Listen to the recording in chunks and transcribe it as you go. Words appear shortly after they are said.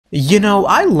You know,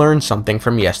 I learned something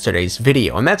from yesterday's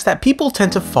video, and that's that people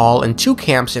tend to fall in two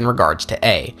camps in regards to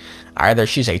A. Either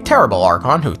she's a terrible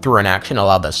Archon who through inaction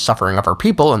allowed the suffering of her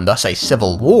people and thus a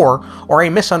civil war, or a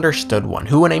misunderstood one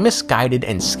who in a misguided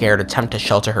and scared attempt to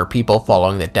shelter her people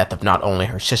following the death of not only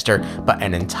her sister, but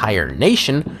an entire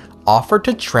nation, offered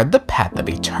to tread the path of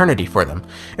eternity for them.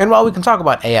 And while we can talk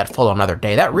about A at full another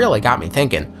day, that really got me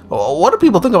thinking, what do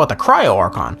people think about the Cryo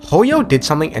Archon? Hoyo did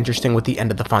something interesting with the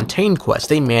end of the Fontaine quest.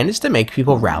 They managed to make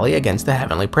people rally against the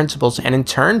heavenly principles and in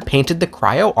turn painted the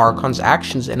Cryo Archon's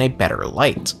actions in a better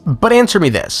light. But answer me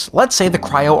this, let's say the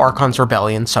Cryo Archon's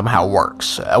rebellion somehow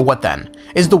works. What then?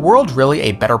 Is the world really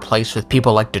a better place with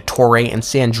people like DOTTORE and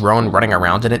Sandrone running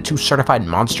around in it, two certified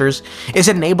monsters? Is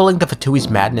enabling the Fatui's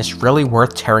madness really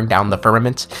worth tearing down the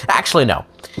firmament? Actually no.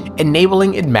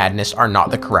 Enabling and madness are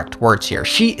not the correct words here.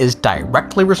 She is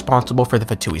directly responsible for the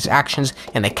Fatui's actions,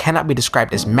 and they cannot be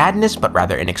described as madness, but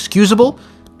rather inexcusable,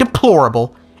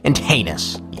 deplorable, and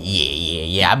heinous.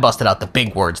 Yeah, I busted out the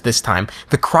big words this time.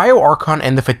 The Cryo Archon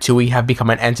and the Fatui have become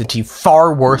an entity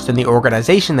far worse than the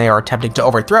organization they are attempting to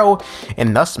overthrow,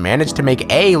 and thus managed to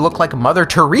make A look like Mother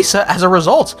Teresa as a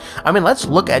result. I mean, let's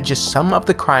look at just some of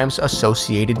the crimes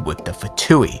associated with the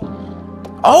Fatui.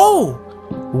 Oh!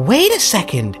 Wait a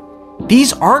second!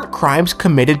 These aren't crimes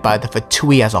committed by the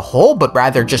Fatui as a whole, but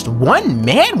rather just one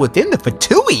man within the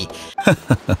Fatui!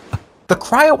 The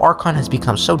Cryo Archon has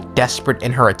become so desperate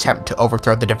in her attempt to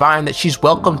overthrow the Divine that she's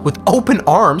welcomed with open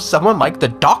arms someone like the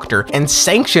Doctor and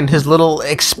sanctioned his little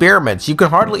experiments. You can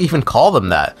hardly even call them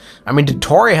that. I mean,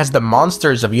 DOTTORE has the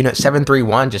monsters of Unit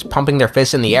 731 just pumping their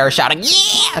fists in the air shouting,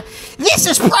 "Yeah! This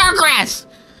is progress!"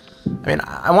 I mean,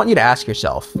 I want you to ask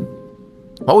yourself,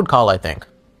 what would Kale think?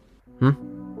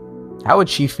 How would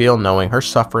she feel knowing her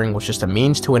suffering was just a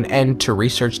means to an end to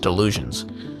research delusions?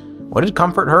 Would it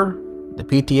comfort her? The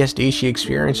PTSD she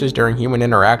experiences during human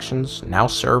interactions now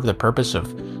serve the purpose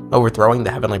of overthrowing the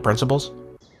heavenly principles?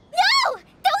 No!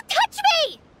 Don't touch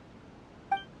me!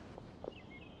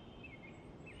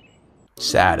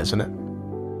 Sad, isn't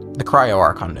it? The Cryo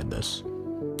Archon did this.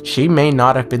 She may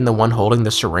not have been the one holding the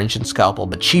syringe and scalpel,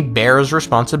 but she bears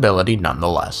responsibility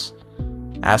nonetheless.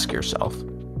 Ask yourself,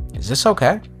 is this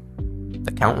okay?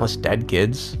 The countless dead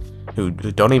kids who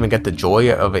don't even get the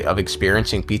joy of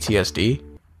experiencing PTSD?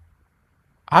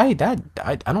 That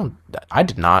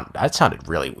sounded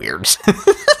really weird.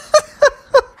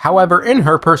 However, in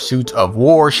her pursuit of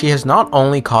war, she has not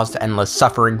only caused endless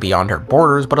suffering beyond her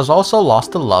borders, but has also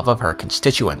lost the love of her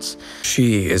constituents.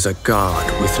 She is a god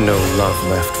with no love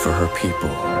left for her people,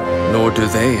 nor do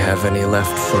they have any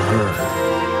left for her.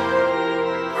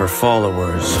 Her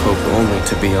followers hope only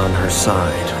to be on her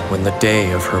side when the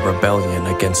day of her rebellion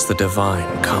against the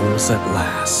Divine comes at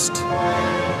last.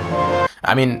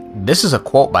 I mean, this is a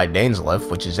quote by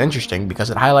Dainsleif, which is interesting because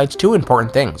it highlights two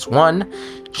important things. One,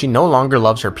 she no longer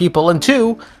loves her people, and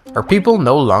two, her people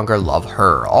no longer love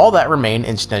her. All that remain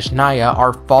in Snezhnaya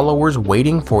are followers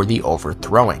waiting for the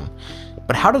overthrowing.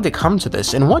 But how did it come to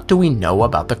this, and what do we know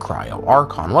about the Cryo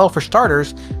Archon? Well, for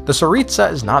starters, the tsarista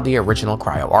is not the original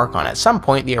Cryo Archon. At some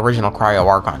point, the original Cryo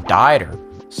Archon died, or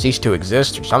ceased to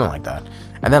exist, or something like that.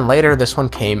 And then later, this one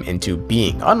came into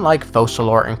being. Unlike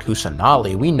Focalor and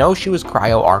Kusanali, we know she was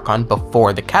Cryo Archon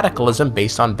before the Cataclysm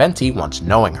based on Venti once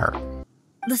knowing her.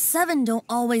 The Seven don't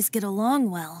always get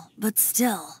along well, but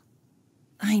still.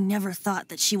 I never thought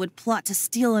that she would plot to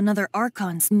steal another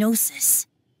Archon's Gnosis.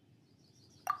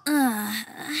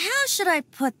 How should I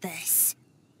put this?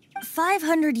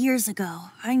 500 years ago,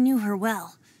 I knew her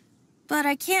well, but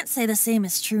I can't say the same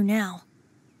is true now.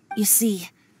 You see,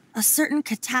 a certain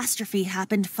catastrophe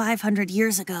happened 500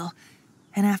 years ago,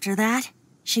 and after that,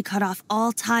 she cut off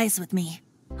all ties with me.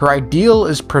 Her ideal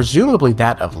is presumably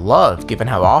that of love, given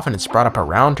how often it's brought up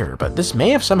around her, but this may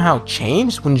have somehow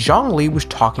changed. When Zhongli was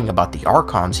talking about the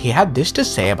Archons, he had this to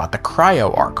say about the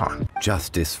Cryo Archon.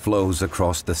 Justice flows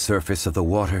across the surface of the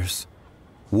waters.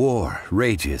 War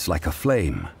rages like a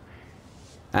flame,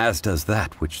 as does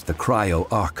that which the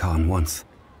Cryo Archon once...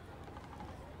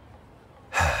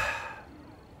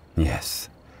 Yes,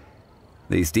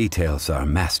 these details are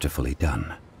masterfully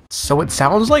done. So it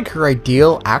sounds like her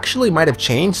ideal actually might have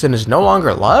changed and is no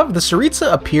longer love. The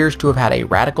tsarista appears to have had a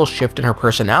radical shift in her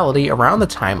personality around the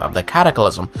time of the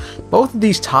Cataclysm. Both of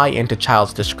these tie into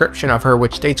Child's description of her,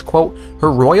 which states, quote,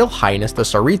 "Her Royal Highness the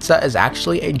tsarista is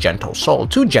actually a gentle soul,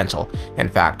 too gentle, in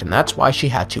fact, and that's why she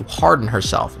had to harden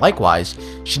herself. Likewise,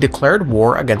 she declared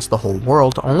war against the whole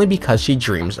world only because she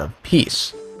dreams of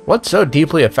peace." What so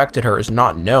deeply affected her is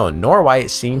not known, nor why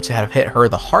it seemed to have hit her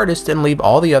the hardest and leave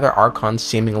all the other archons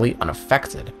seemingly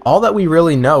unaffected. All that we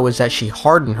really know is that she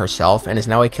hardened herself and is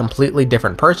now a completely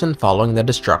different person following the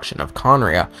destruction of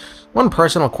Khaenri'ah. One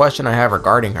personal question I have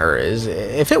regarding her is,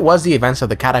 if it was the events of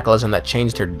the Cataclysm that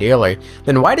changed her dearly,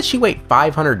 then why did she wait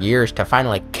 500 years to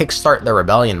finally kickstart the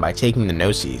rebellion by taking the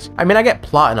Gnosis? I mean, I get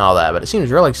plot and all that, but it seems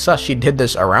really sus she did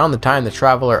this around the time the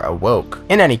Traveler awoke.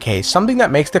 In any case, something that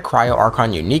makes the Cryo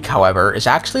Archon unique, however, is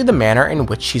actually the manner in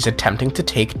which she's attempting to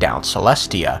take down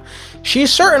Celestia.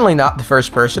 She's certainly not the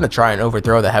first person to try and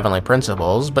overthrow the Heavenly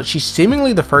Principles, but she's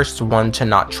seemingly the first one to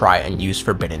not try and use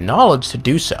forbidden knowledge to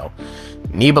do so.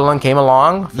 Nibelung came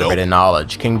along, forbidden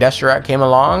knowledge. King Deseret came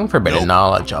along, forbidden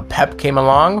knowledge. Apep came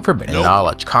along, forbidden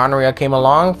knowledge. Khaenri'ah came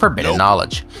along, forbidden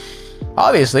knowledge.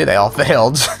 Obviously, they all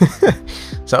failed.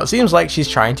 So it seems like she's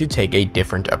trying to take a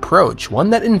different approach, one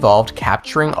that involved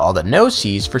capturing all the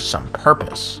Gnosis for some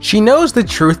purpose. She knows the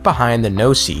truth behind the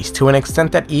Gnosis to an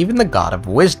extent that even the God of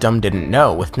Wisdom didn't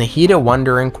know, with Nahida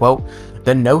wondering, quote,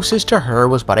 "The Gnosis to her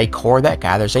was but a core that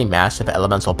gathers a massive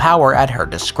elemental power at her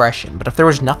discretion, but if there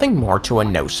was nothing more to a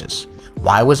Gnosis,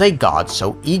 why was a god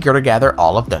so eager to gather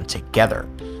all of them together?"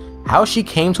 How she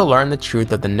came to learn the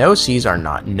truth of the Gnosis are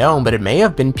not known, but it may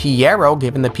have been Piero,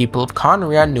 given the people of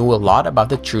Khaenri'ah knew a lot about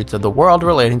the truth of the world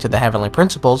relating to the Heavenly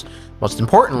Principles, most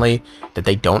importantly, that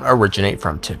they don't originate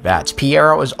from Teyvat.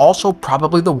 Piero is also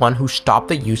probably the one who stopped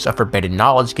the use of forbidden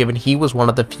knowledge, given he was one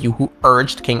of the few who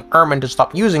urged King Ermin to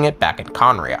stop using it back in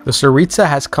Khaenri'ah. The tsarista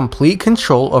has complete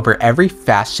control over every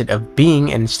facet of being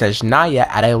in Snezhnaya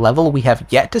at a level we have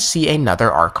yet to see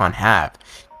another Archon have.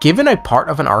 Given a part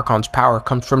of an Archon's power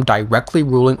comes from directly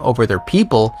ruling over their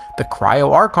people, the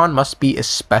Cryo Archon must be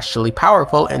especially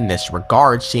powerful in this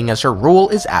regard, seeing as her rule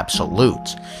is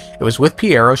absolute. It was with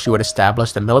Piero she would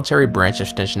establish the military branch of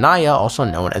Snezhnaya, also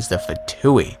known as the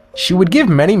Fatui. She would give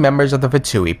many members of the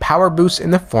Fatui power boosts in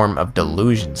the form of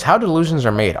delusions. How delusions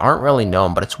are made aren't really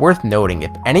known, but it's worth noting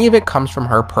if any of it comes from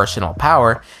her personal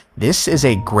power, this is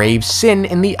a grave sin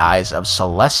in the eyes of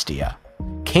Celestia.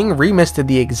 King Remus did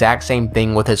the exact same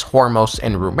thing with his Hormos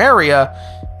and Rumeria,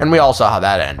 and we all saw how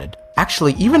that ended.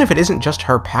 Actually, even if it isn't just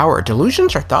her power,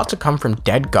 delusions are thought to come from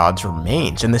dead gods'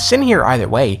 remains, and the sin here either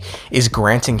way is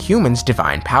granting humans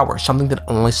divine power, something that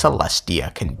only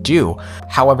Celestia can do.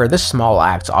 However, this small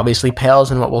act obviously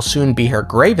pales in what will soon be her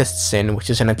gravest sin, which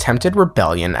is an attempted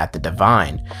rebellion at the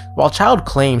divine. While Child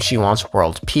claims she wants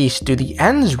world peace, do the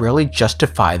ends really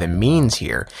justify the means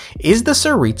here? Is the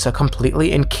tsarista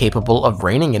completely incapable of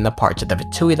reining in the parts of the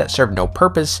Fatui that serve no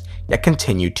purpose, yet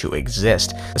continue to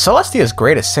exist? Celestia's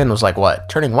greatest sin was like what?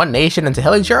 Turning one nation into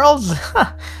hilly Geralds?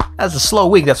 That's a slow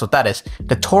week, that's what that is.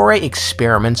 DOTTORE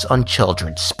experiments on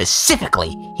children specifically.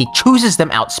 He chooses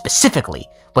them out specifically.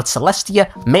 But Celestia,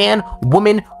 man,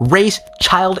 woman, race,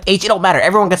 child, age, it don't matter.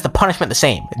 Everyone gets the punishment the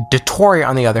same. DOTTORE,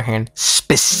 on the other hand,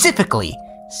 specifically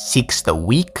seeks the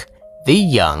weak, the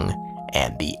young,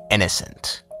 and the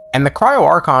innocent. And the Cryo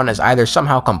Archon is either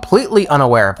somehow completely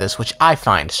unaware of this, which I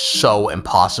find so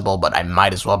impossible, but I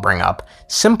might as well bring up,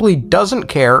 simply doesn't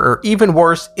care, or even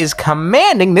worse, is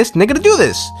commanding this nigga to do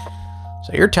this.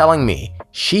 So you're telling me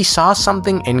she saw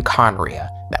something in Khaenri'ah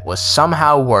that was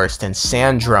somehow worse than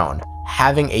Sandrone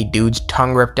having a dude's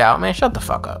tongue ripped out? Man, shut the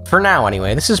fuck up. For now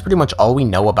anyway, this is pretty much all we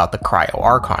know about the Cryo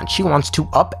Archon. She wants to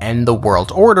upend the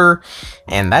world order,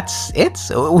 and that's it.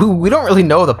 We don't really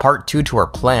know the part 2 to her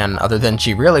plan, other than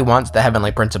she really wants the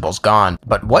Heavenly Principles gone.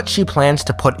 But what she plans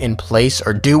to put in place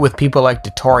or do with people like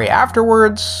DOTTORE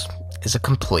afterwards is a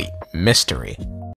complete mystery.